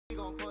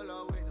gon' pull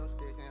up with them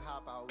sticks and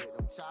hop out with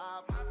them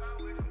choppers.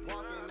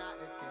 Walking out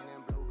the 10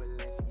 in blue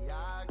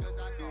Balenciagas.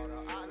 I caught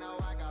her out, now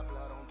I got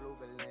blood on blue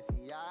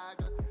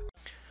Balenciagas.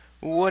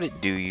 What it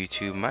do,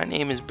 YouTube? My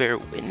name is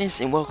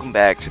bearrwitness and welcome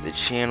back to the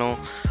channel.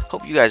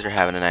 Hope you guys are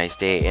having a nice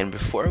day. And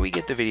before we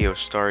get the video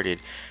started,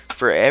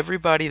 for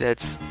everybody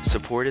that's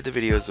supported the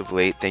videos of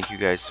late, thank you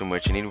guys so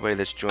much. And anybody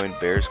that's joined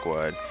Bear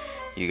Squad,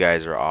 you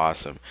guys are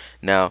awesome.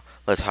 Now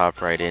let's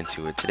hop right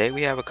into it. Today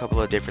we have a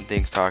couple of different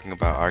things talking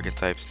about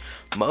archetypes,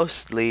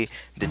 mostly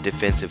the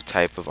defensive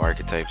type of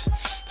archetypes.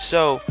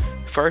 So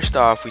first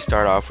off, we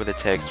start off with a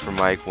text from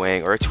Mike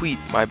Wang, or a tweet,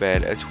 my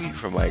bad, a tweet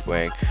from Mike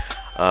Wang.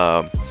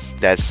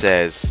 That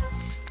says,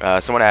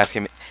 someone asked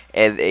him,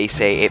 and they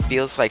say, it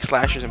feels like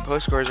slashers and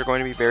post scores are going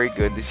to be very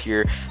good this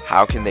year.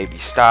 How can they be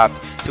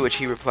stopped? To which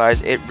he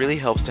replies, it really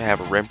helps to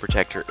have a rim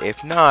protector.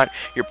 If not,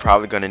 you're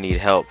probably going to need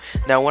help.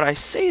 Now, when I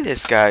say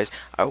this, guys,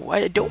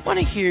 I don't want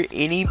to hear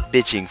any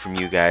bitching from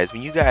you guys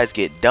when you guys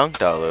get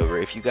dunked all over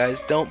if you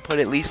guys don't put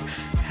at least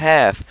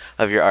half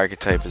of your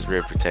archetype as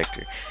rim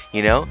protector.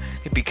 You know?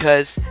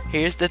 Because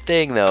here's the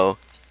thing, though.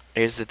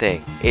 Here's the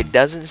thing, it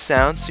doesn't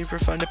sound super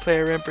fun to play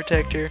a rim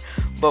protector,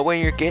 but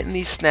when you're getting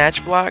these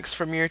snatch blocks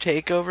from your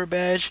takeover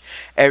badge,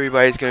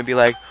 everybody's going to be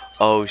like,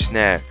 oh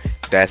snap,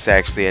 that's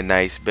actually a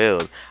nice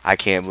build. I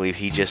can't believe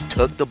he just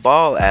took the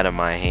ball out of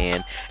my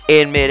hand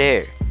in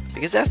midair.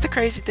 Because that's the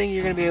crazy thing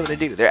you're going to be able to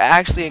do. They're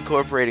actually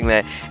incorporating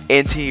that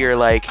into your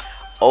like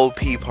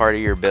OP part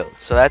of your build.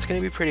 So that's going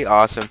to be pretty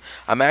awesome.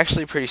 I'm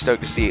actually pretty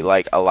stoked to see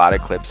like a lot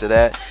of clips of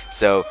that.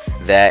 So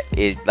that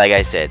is, like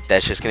I said,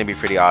 that's just going to be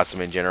pretty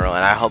awesome in general.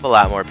 And I hope a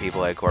lot more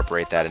people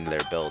incorporate that into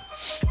their build.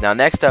 Now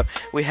next up,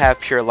 we have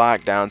pure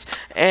lockdowns.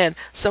 And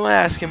someone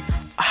asked him,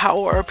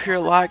 how are pure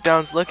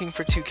lockdowns looking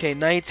for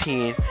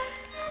 2K19?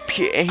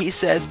 And he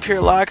says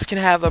pure locks can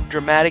have a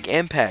dramatic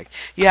impact.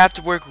 You have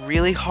to work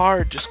really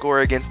hard to score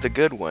against a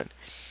good one.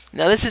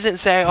 Now this isn't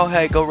saying, oh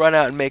hey, go run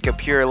out and make a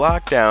pure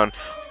lockdown,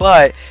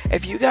 but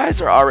if you guys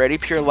are already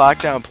pure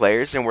lockdown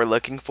players and we're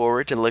looking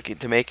forward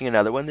to making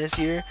another one this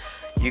year,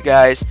 you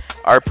guys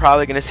are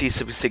probably going to see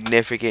some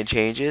significant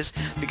changes,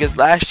 because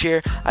last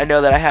year I know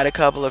that I had a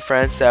couple of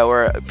friends that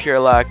were pure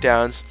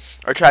lockdowns,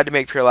 or tried to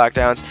make pure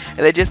lockdowns, and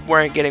they just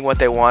weren't getting what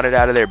they wanted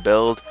out of their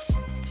build.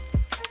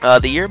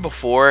 The year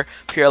before,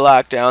 pure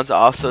lockdowns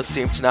also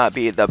seemed to not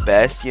be the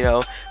best, you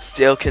know,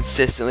 still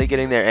consistently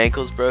getting their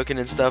ankles broken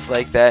and stuff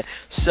like that.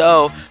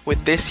 So,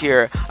 with this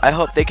year, I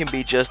hope they can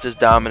be just as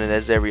dominant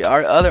as every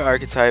other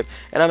archetype,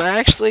 and I'm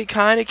actually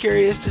kind of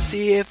curious to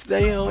see if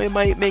they, you know, it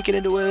might make it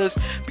into one of those,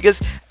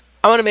 because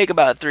I'm going to make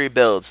about 3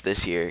 builds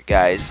this year,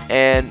 guys,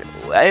 and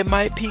it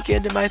might peek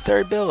into my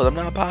 3rd build. I'm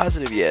not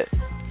positive yet.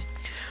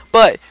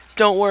 But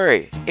don't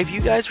worry, if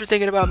you guys were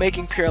thinking about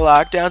making pure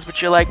lockdowns,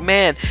 but you're like,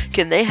 man,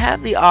 can they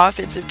have the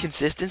offensive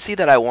consistency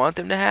that I want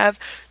them to have?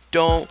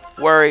 Don't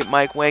worry,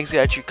 Mike Wang's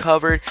got you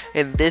covered,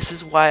 and this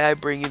is why I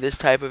bring you this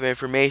type of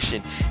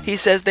information. He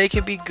says they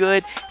can be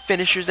good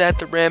finishers at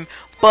the rim,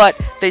 but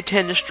they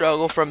tend to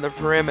struggle from the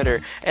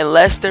perimeter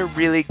unless they're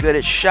really good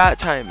at shot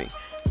timing.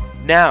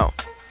 Now,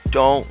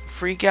 don't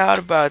freak out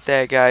about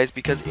that, guys,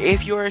 because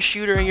if you're a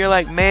shooter and you're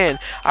like, man,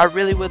 I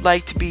really would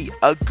like to be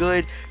a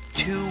good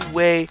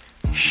two-way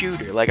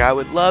shooter, like I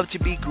would love to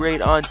be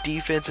great on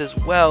defense as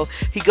well,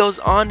 he goes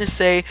on to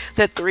say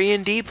that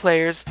 3-and-D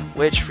players,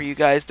 which for you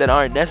guys that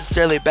aren't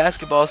necessarily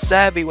basketball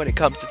savvy when it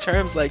comes to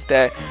terms like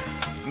that,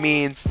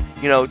 means,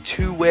 you know,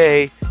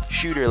 two-way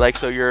shooter. Like,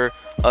 so you're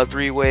a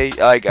 3-way,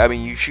 like, I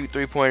mean, you shoot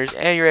 3-pointers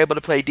and you're able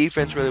to play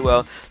defense really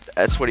well.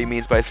 That's what he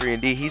means by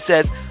 3-and-D. He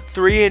says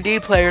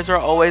 3-and-D players are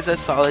always a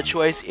solid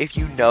choice if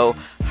you know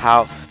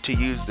how to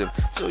use them.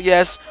 So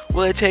yes,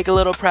 will it take a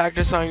little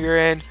practice on your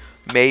end?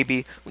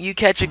 Maybe. Will you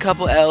catch a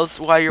couple L's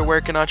while you're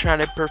working on trying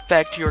to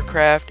perfect your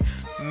craft?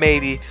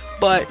 Maybe.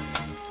 But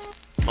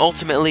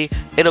ultimately,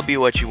 it'll be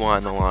what you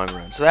want in the long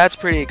run. So that's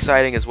pretty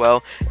exciting as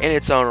well in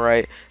its own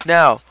right.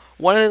 Now,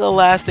 one of the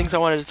last things I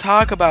wanted to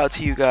talk about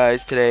to you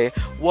guys today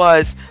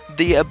was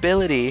the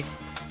ability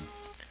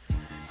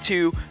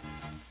to,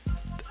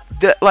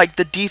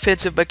 the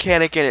defensive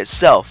mechanic in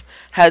itself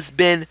has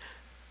been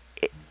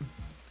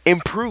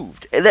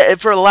improved.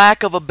 For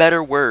lack of a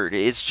better word,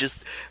 it's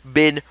just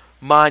been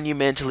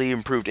monumentally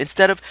improved.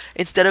 Instead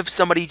of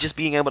somebody just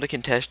being able to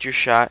contest your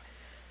shot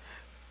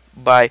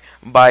by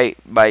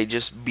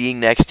just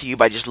being next to you,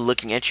 by just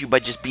looking at you, by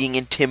just being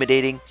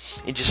intimidating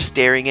and just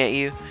staring at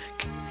you,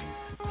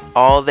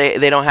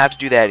 they don't have to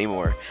do that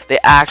anymore. They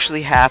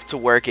actually have to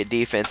work at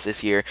defense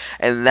this year,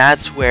 and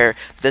that's where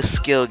the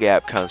skill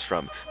gap comes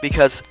from,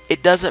 because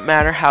it doesn't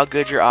matter how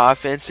good your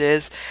offense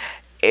is.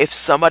 If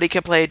somebody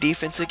can play a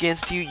defense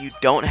against you, you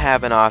don't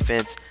have an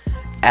offense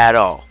at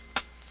all.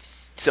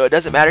 So it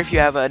doesn't matter if you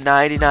have a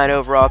 99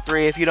 overall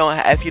 3, if you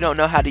don't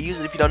know how to use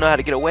it, if you don't know how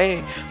to get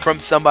away from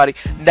somebody,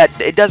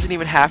 that it doesn't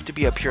even have to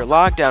be a pure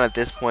lockdown at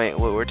this point,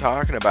 what we're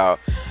talking about.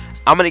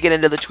 I'm going to get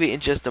into the tweet in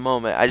just a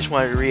moment. I just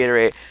wanted to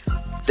reiterate,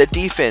 the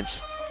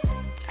defense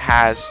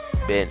has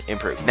been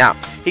improved. Now,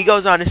 he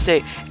goes on to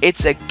say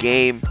it's a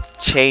game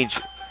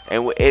changer.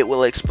 and it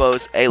will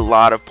expose a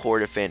lot of poor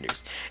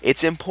defenders.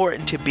 It's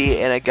important to be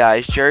in a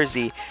guy's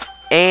jersey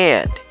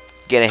and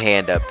get a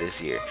hand up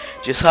this year.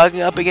 Just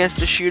hugging up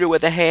against a shooter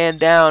with a hand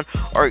down,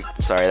 or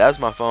sorry, that was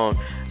my phone,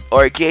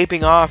 or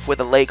gaping off with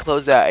a late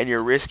closeout, and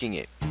you're risking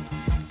it.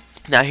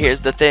 Now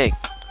here's the thing.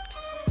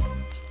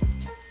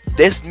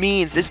 This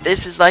means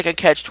this is like a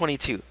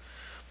catch-22,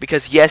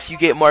 because yes, you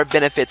get more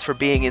benefits for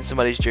being in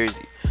somebody's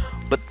jersey,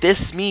 but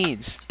this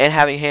means, and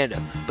having hand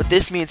up, but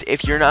this means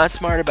if you're not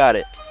smart about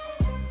it,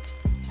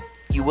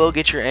 you will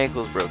get your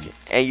ankles broken,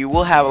 and you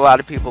will have a lot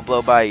of people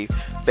blow by you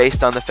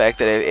based on the fact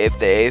that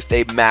if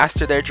they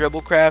master their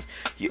dribble craft,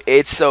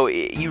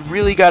 you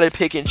really got to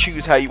pick and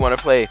choose how you want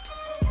to play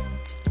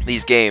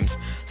these games.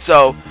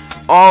 So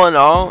all in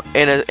all,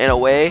 in a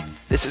way,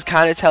 this is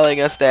kind of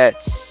telling us that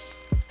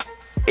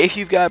if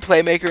you've got a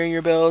playmaker in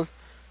your build,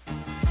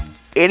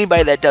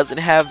 anybody that doesn't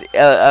have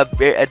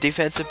a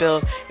defensive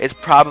build is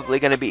probably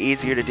going to be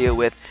easier to deal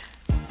with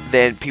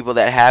than people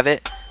that have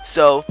it.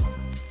 So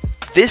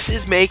this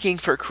is making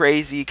for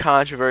crazy,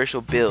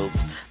 controversial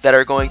builds that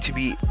are going to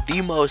be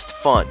the most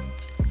fun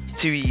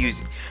to be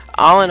using.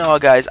 All in all,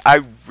 guys,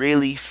 I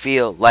really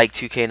feel like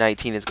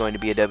 2K19 is going to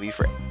be a W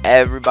for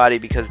everybody,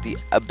 because the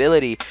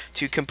ability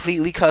to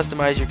completely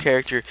customize your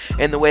character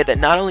in the way that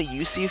not only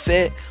you see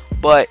fit,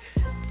 but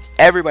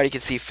everybody can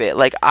see fit.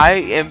 Like, I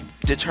am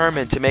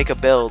determined to make a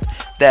build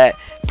that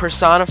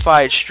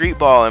personified street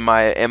ball in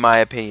my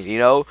opinion, you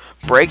know,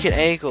 breaking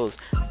ankles,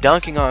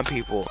 dunking on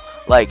people.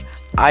 Like,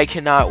 I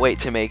cannot wait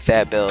to make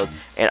that build,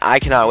 and I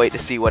cannot wait to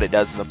see what it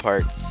does in the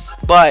park.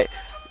 But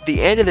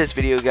the end of this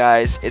video,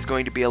 guys, is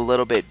going to be a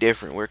little bit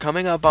different. We're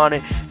coming up on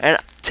it, and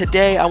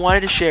today I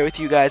wanted to share with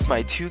you guys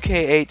my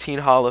 2K18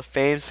 Hall of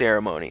Fame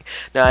ceremony.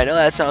 Now, I know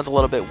that sounds a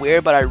little bit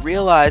weird, but I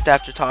realized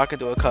after talking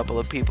to a couple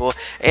of people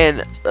in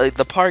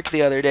the park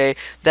the other day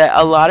that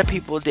a lot of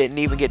people didn't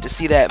even get to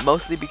see that,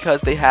 mostly because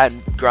they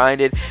hadn't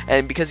grinded,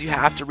 and because you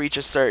have to reach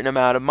a certain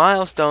amount of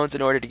milestones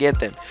in order to get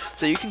them.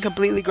 So you can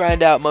completely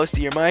grind out most of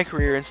your My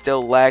Career and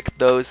still lack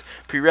those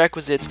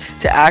prerequisites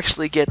to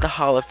actually get the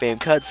Hall of Fame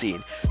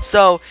cutscene.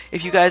 So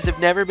if you guys have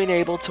never been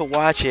able to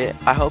watch it,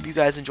 I hope you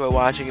guys enjoy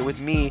watching it with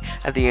me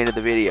at the end of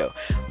the video.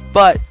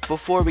 But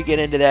before we get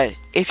into that,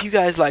 if you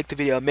guys like the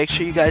video, make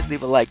sure you guys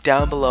leave a like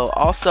down below.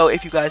 Also,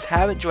 if you guys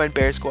haven't joined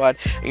Bear Squad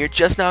and you're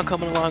just now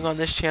coming along on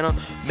this channel,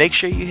 make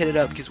sure you hit it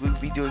up, because we'll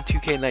be doing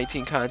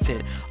 2K19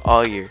 content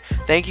all year.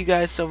 Thank you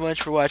guys so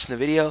much for watching the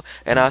video,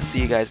 and I'll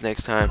see you guys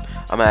next time.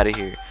 I'm out of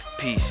here.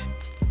 Peace.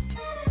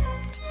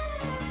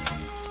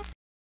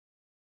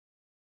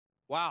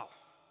 Wow.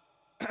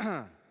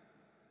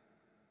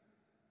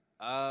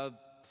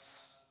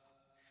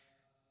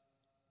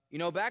 You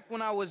know, back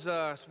when I was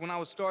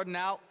starting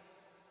out,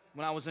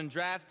 when I was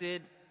undrafted,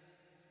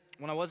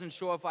 when I wasn't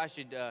sure if I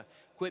should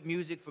quit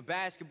music for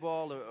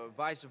basketball or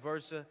vice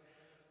versa,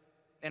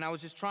 and I was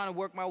just trying to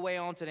work my way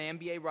onto the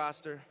NBA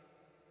roster.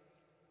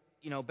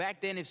 You know, back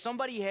then, if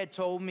somebody had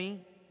told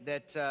me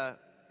that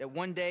that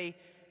one day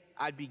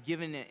I'd be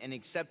given an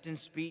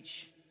acceptance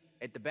speech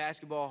at the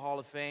Basketball Hall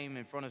of Fame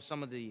in front of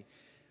some of the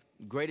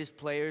greatest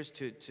players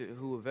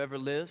who have ever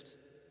lived,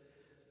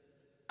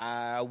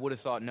 I would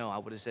have thought no. I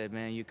would have said,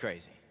 man, you're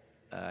crazy.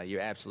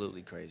 You're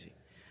absolutely crazy.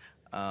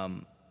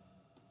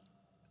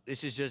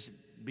 This is just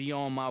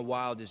beyond my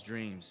wildest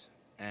dreams,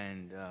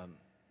 and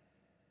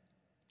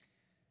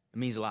it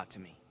means a lot to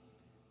me.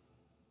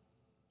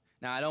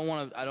 Now, I don't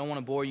want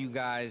to bore you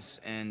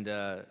guys, and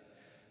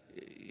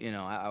you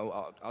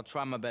know, I'll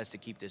try my best to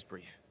keep this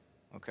brief.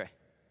 Okay.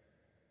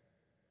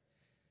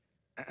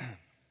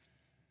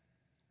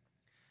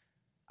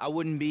 I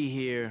wouldn't be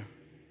here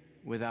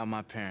without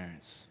my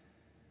parents.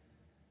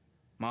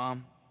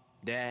 Mom,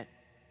 Dad,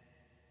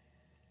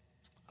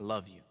 I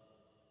love you.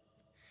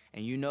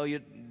 And you know,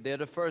 they're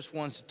the first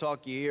ones to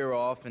talk your ear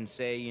off and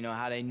say, you know,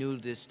 how they knew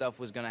this stuff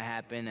was going to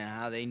happen, and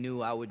how they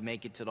knew I would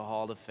make it to the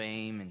Hall of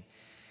Fame.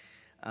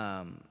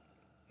 And,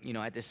 you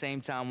know, at the same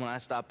time, when I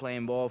stopped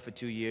playing ball for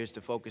 2 years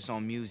to focus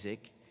on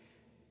music,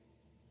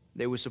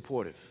 they were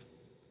supportive.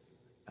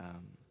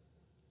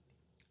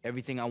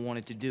 Everything I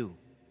wanted to do,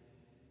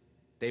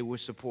 they were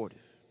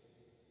supportive,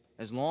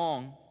 as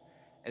long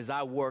as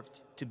I worked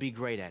to be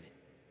great at it.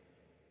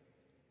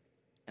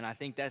 And I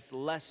think that's the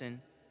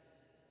lesson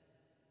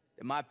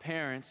that my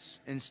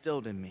parents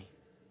instilled in me.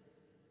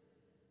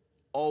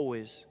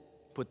 Always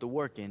put the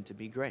work in to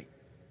be great.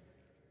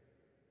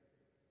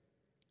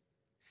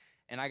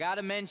 And I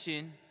gotta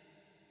mention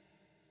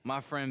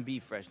my friend B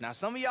Fresh. Now,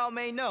 some of y'all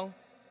may know,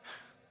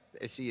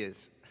 there she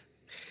is.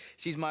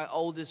 She's my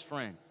oldest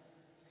friend.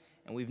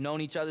 And we've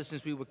known each other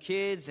since we were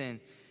kids, and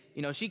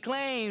you know, she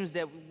claims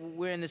that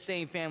we're in the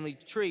same family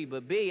tree,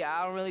 but B,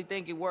 I don't really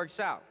think it works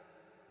out.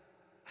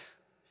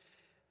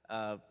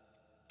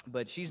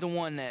 But she's the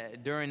one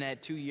that, during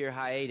that 2-year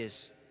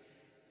hiatus,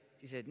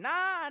 she said, nah,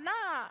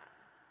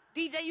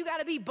 DJ, you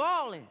gotta be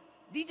balling.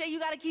 DJ, you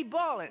gotta keep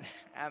balling.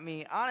 I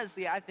mean,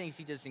 honestly, I think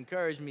she just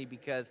encouraged me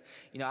because,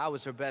 you know, I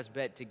was her best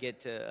bet to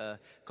get to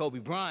Kobe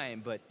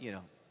Bryant, but, you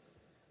know,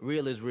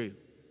 real is real.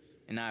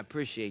 And I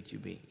appreciate you,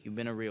 B. You've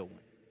been a real one.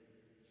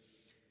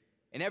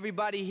 And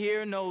everybody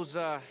here knows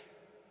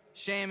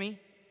Shammy.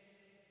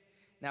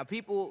 Now,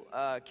 people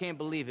can't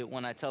believe it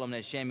when I tell them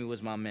that Shammy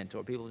was my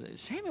mentor. People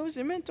say, Shammy was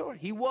your mentor?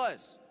 He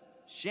was.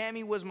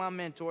 Shammy was my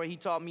mentor. He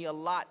taught me a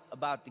lot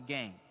about the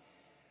game.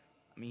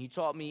 I mean, he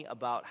taught me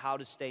about how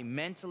to stay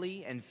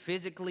mentally and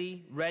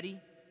physically ready,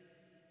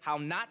 how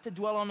not to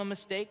dwell on the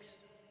mistakes,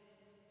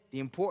 the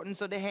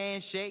importance of the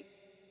handshake.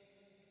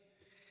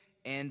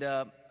 And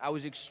I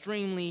was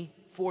extremely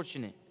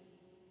fortunate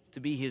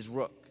to be his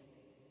rook.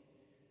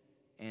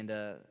 And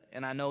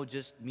I know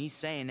just me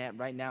saying that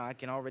right now, I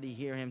can already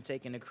hear him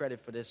taking the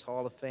credit for this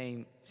Hall of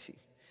Fame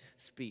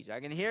speech. I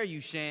can hear you,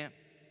 Sham.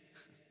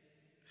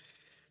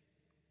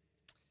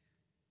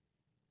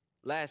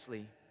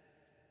 Lastly,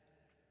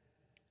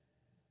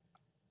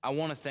 I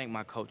want to thank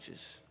my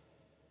coaches.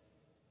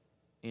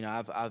 You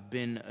know, I've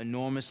been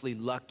enormously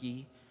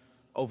lucky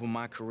over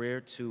my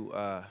career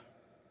to,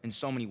 in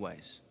so many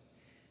ways.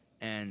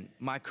 And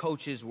my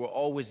coaches were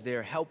always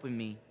there helping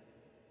me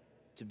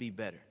to be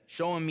better,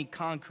 showing me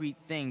concrete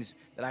things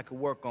that I could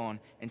work on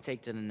and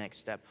take to the next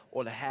step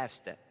or the half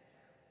step.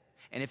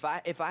 And if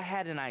I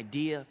had an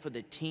idea for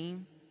the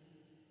team,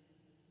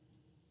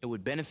 it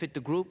would benefit the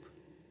group,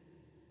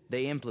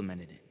 they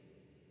implemented it.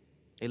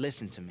 They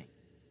listened to me.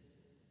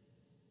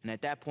 And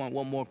at that point,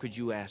 what more could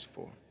you ask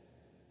for?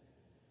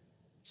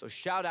 So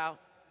shout out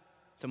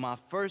to my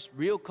first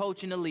real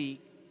coach in the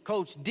league,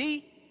 Coach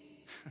D.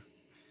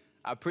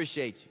 I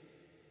appreciate you.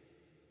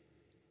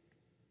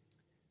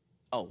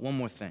 Oh, one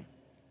more thing.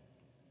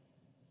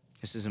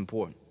 This is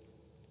important.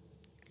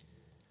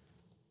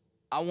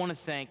 I want to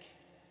thank,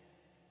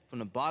 from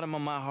the bottom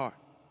of my heart,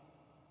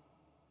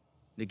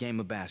 the game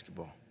of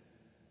basketball.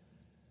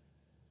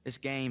 This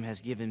game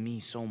has given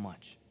me so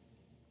much.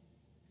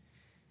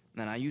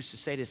 And I used to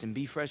say this, and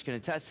B Fresh can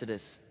attest to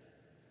this.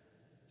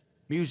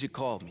 Music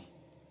called me,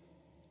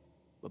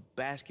 but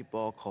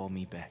basketball called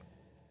me back.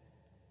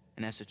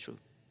 And that's the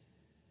truth.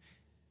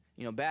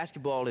 You know,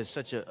 basketball is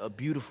such a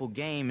beautiful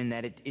game in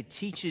that it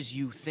teaches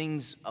you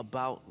things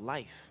about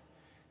life.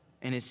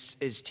 And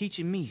it's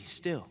teaching me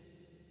still.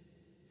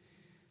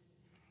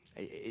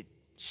 It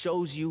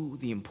shows you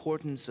the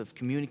importance of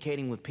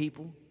communicating with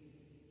people,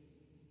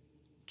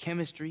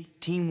 chemistry,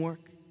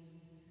 teamwork,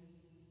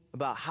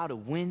 about how to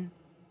win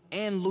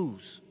and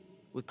lose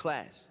with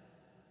class.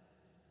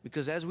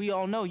 Because as we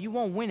all know, you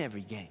won't win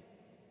every game.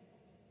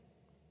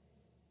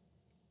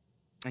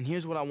 And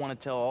here's what I want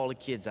to tell all the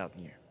kids out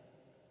here.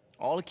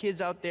 All the kids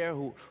out there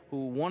who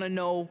want to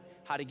know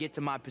how to get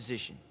to my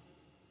position.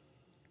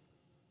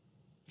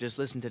 Just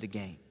listen to the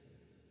game.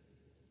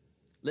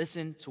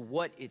 Listen to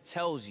what it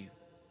tells you.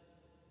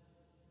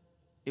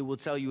 It will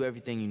tell you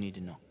everything you need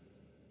to know.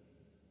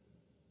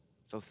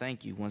 So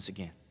thank you once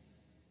again.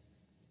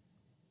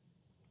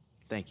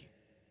 Thank you.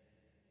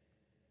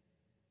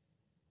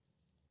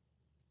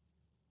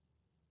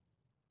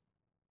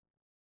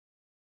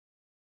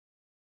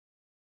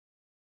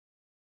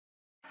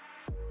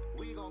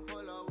 We gon'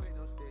 pull up with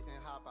them sticks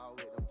and hop out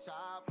with them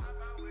choppers.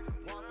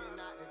 Walking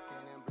out the 10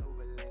 in blue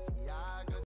Balenciaga.